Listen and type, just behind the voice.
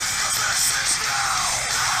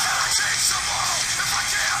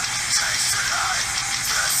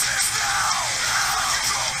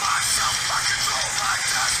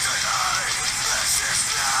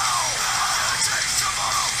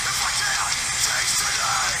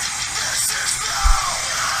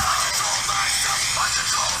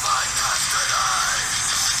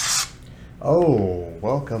Oh,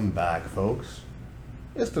 welcome back, folks.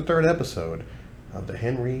 It's the third episode of the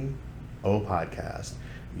Henry O Podcast.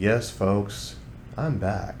 Yes, folks, I'm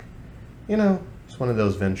back. It's one of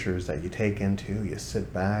those ventures that you take into, you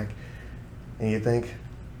sit back, and you think,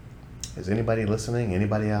 is anybody listening?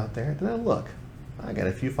 Anybody out there? Then look, I got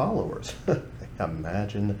a few followers.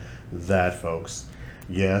 Imagine that, folks.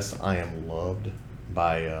 Yes, I am loved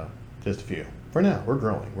by just a few. For now, we're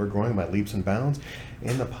growing. We're growing by leaps and bounds.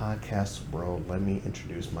 In the podcast world, let me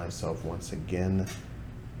introduce myself once again.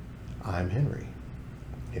 I'm Henry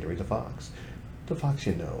the Fox. The Fox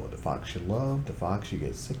you know, the Fox you love, the Fox you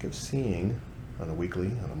get sick of seeing on a weekly,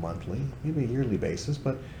 on a monthly, maybe a yearly basis,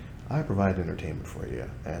 but I provide entertainment for you.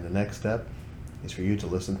 And the next step is for you to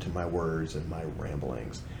listen to my words and my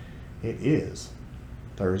ramblings. It is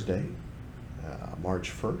Thursday, March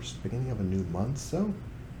 1st, beginning of a new month, so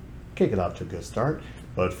kick it off to a good start.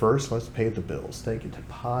 But first, let's pay the bills. Thank you to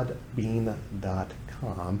Podbean.com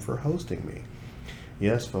for hosting me.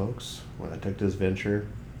 Yes, folks, when I took this venture,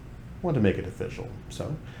 I wanted to make it official.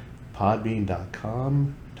 So,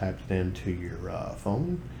 Podbean.com, type it into your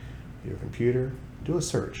phone, your computer, do a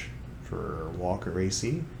search for Walker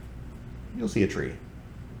AC. You'll see a tree.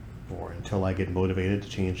 Or until I get motivated to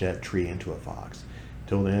change that tree into a fox.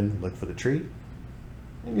 Till then, look for the tree,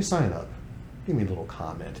 and you sign up. Give me a little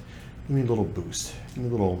comment. Give me a little boost. Give me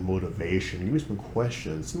a little motivation. Give me some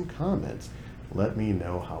questions, some comments. Let me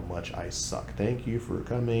know how much I suck. Thank you for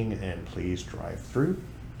coming, and please drive through.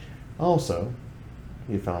 Also,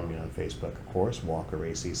 you found me on Facebook, of course, Walker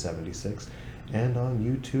AC76, and on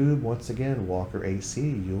YouTube, once again, Walker AC.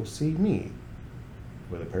 You'll see me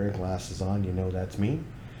with a pair of glasses on. You know that's me.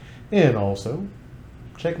 And also,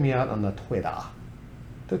 check me out on the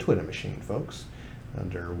Twitter machine, folks.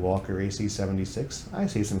 Under Walker AC76, I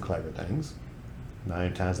say some clever things.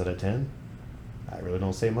 9 times out of 10, I really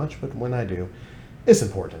don't say much, but when I do, it's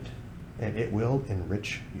important, and it will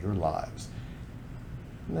enrich your lives.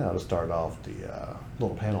 Now, to start off the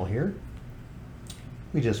little panel here,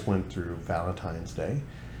 we just went through Valentine's Day.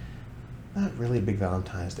 Not really a big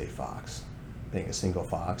Valentine's Day fox. Being a single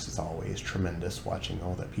fox is always tremendous, watching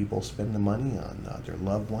all the people spend the money on their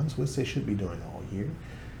loved ones, which they should be doing all year.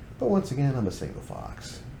 But once again, I'm a single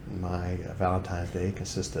fox. My Valentine's Day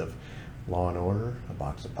consists of Law and Order, a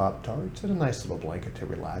box of Pop-Tarts, and a nice little blanket to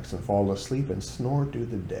relax and fall asleep and snore through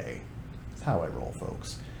the day. That's how I roll,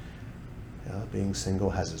 folks. Being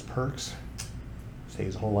single has its perks.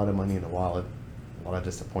 Saves a whole lot of money in the wallet, a lot of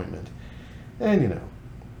disappointment. And, I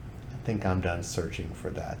think I'm done searching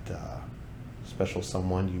for that special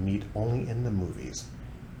someone you meet only in the movies.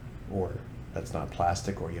 Or that's not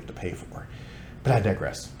plastic or you have to pay for. But I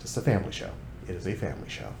digress. It's a family show. It is a family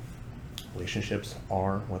show. Relationships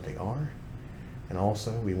are what they are. And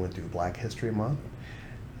also, we went through Black History Month,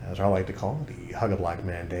 as I like to call the Hug a Black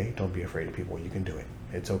Man Day. Don't be afraid of people. You can do it.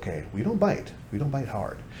 It's okay. We don't bite. We don't bite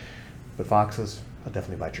hard. But foxes, I'll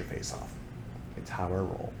definitely bite your face off. It's how I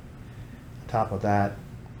roll. On top of that,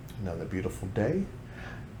 another beautiful day.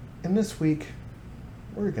 And this week,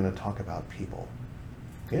 we're going to talk about people.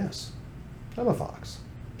 Yes, I'm a fox.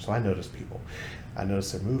 So I notice people. I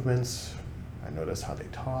notice their movements. I notice how they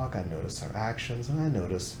talk. I notice their actions. And I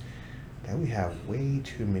notice that we have way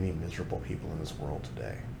too many miserable people in this world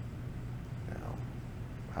today. Now,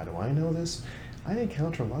 how do I know this? I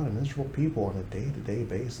encounter a lot of miserable people on a day-to-day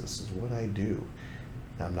basis. This is what I do.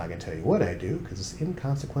 Now, I'm not going to tell you what I do because it's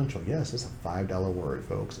inconsequential. Yes, it's a $5 word,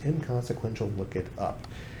 folks. Inconsequential, look it up.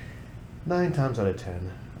 9 times out of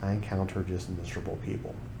 10, I encounter just miserable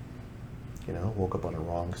people. Woke up on the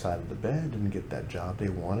wrong side of the bed, didn't get that job they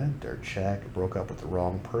wanted, their check, broke up with the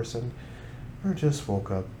wrong person, or just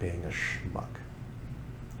woke up being a schmuck.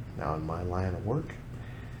 Now, in my line of work,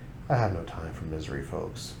 I have no time for misery,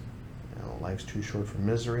 folks. Life's too short for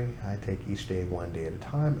misery. I take each day one day at a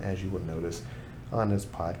time. As you will notice on this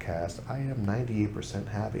podcast, I am 98%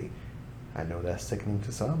 happy. I know that's sickening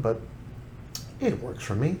to some, but it works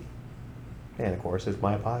for me. And of course, it's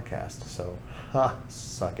my podcast, so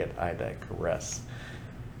suck it, I digress.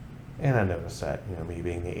 And I noticed that, me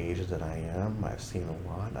being the age that I am, I've seen a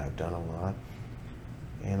lot, I've done a lot,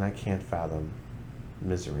 and I can't fathom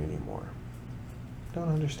misery anymore. Don't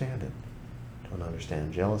understand it. Don't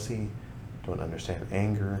understand jealousy. Don't understand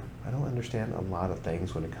anger. I don't understand a lot of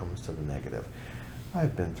things when it comes to the negative.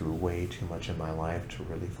 I've been through way too much in my life to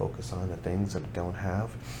really focus on the things that I don't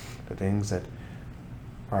have, the things that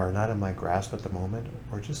are not in my grasp at the moment,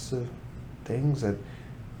 or just the things that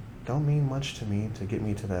don't mean much to me to get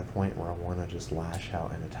me to that point where I want to just lash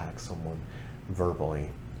out and attack someone verbally.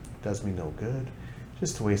 It does me no good.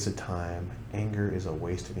 Just a waste of time. Anger is a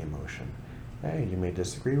wasted emotion. Hey, you may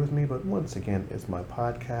disagree with me, but once again, it's my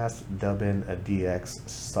podcast. Dub in a DX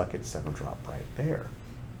Suck It Sound Drop right there.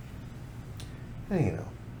 And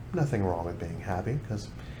nothing wrong with being happy because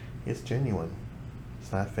it's genuine.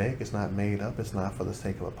 It's not fake, it's not made up, it's not for the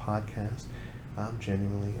sake of a podcast. I'm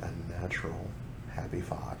genuinely a natural happy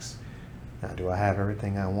fox. Now, do I have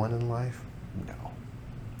everything I want in life? No.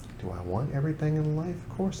 Do I want everything in life? Of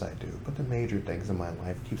course I do. But the major things in my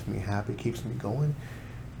life keeps me happy, keeps me going,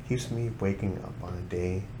 keeps me waking up on a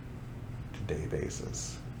day-to-day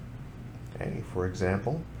basis. Okay, for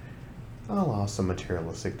example, I lost some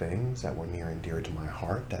materialistic things that were near and dear to my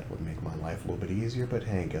heart that would make my life a little bit easier, but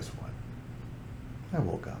hey, guess what? I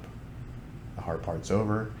woke up. The hard part's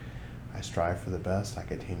over. I strive for the best. I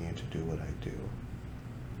continue to do what I do.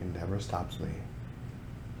 It never stops me.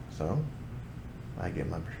 So, I get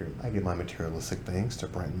my materialistic things to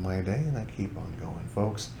brighten my day, and I keep on going,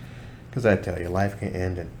 folks. Because I tell you, life can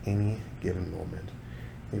end at any given moment.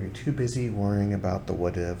 If you're too busy worrying about the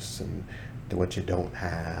what-ifs and the what you don't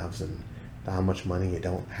have and how much money you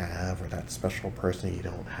don't have or that special person you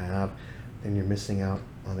don't have, then you're missing out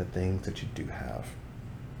on the things that you do have.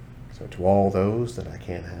 So to all those that I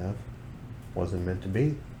can't have, wasn't meant to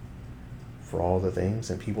be. For all the things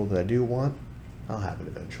and people that I do want, I'll have it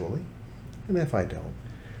eventually. And if I don't,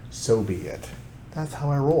 so be it. That's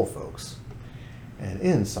how I roll, folks. And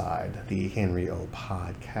inside the Henry O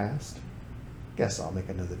podcast, guess I'll make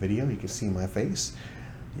another video. You can see my face.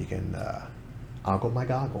 You can ogle my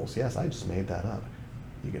goggles. Yes, I just made that up.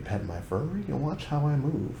 You can pet my fur. You can watch how I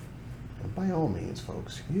move. And by all means,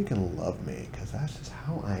 folks, you can love me because that's just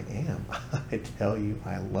how I am. I tell you,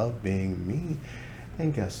 I love being me.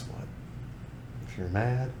 And guess what? If you're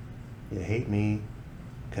mad, you hate me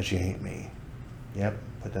because you hate me. Yep,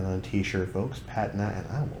 put that on a t-shirt, folks. Patent that,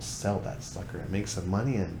 and I will sell that sucker and make some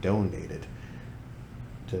money and donate it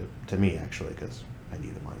to me, actually, because I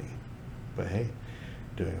need the money. But hey,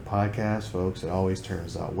 doing a podcast, folks, it always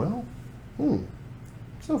turns out well.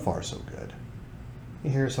 So far so good.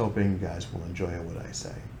 And here's hoping you guys will enjoy what I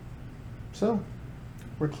say. So,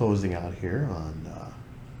 we're closing out here on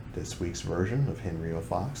this week's version of Henry O.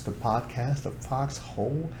 Fox, the podcast of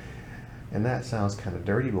Foxhole. And that sounds kind of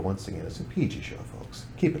dirty, but once again, it's a PG show, folks.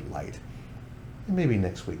 Keep it light. And maybe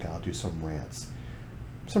next week I'll do some rants,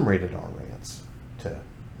 some rated R rants to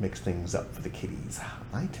mix things up for the kiddies.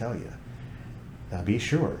 I tell you. Now be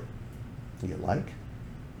sure you like,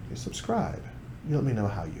 you subscribe. You let me know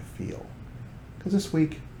how you feel. Because this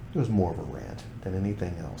week, it was more of a rant than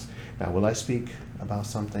anything else. Now, will I speak about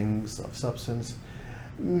some things of substance?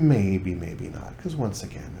 Maybe, maybe not. Because once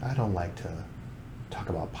again, I don't like to talk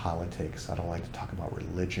about politics. I don't like to talk about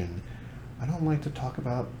religion. I don't like to talk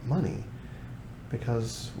about money.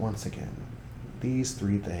 Because once again, these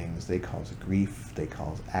three things, they cause grief, they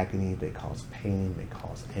cause agony, they cause pain, they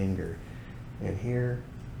cause anger. And here,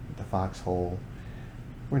 at the Foxhole,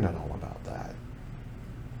 we're not all about that.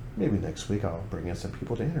 Maybe next week I'll bring in some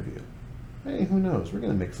people to interview. Hey, who knows? We're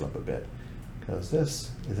going to mix it up a bit. Because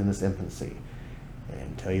this is in its infancy.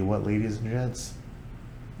 And tell you what, ladies and gents,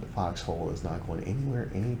 the Foxhole is not going anywhere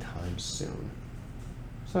anytime soon.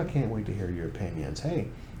 So I can't wait to hear your opinions. Hey,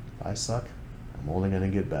 if I suck, I'm only going to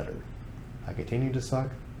get better. If I continue to suck,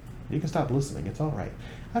 you can stop listening. It's all right.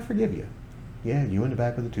 I forgive you. Yeah, you in the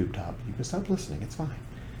back of the tube top. You can stop listening. It's fine.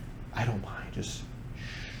 I don't mind. Just shh.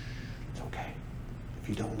 It's okay. If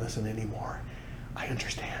you don't listen anymore, I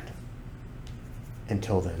understand.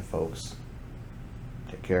 Until then, folks,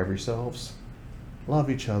 take care of yourselves. Love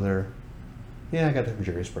each other. Yeah, I got the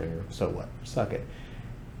Jerry Springer. So what? Suck it.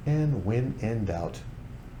 And when in doubt,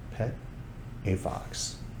 pet a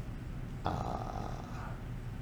fox.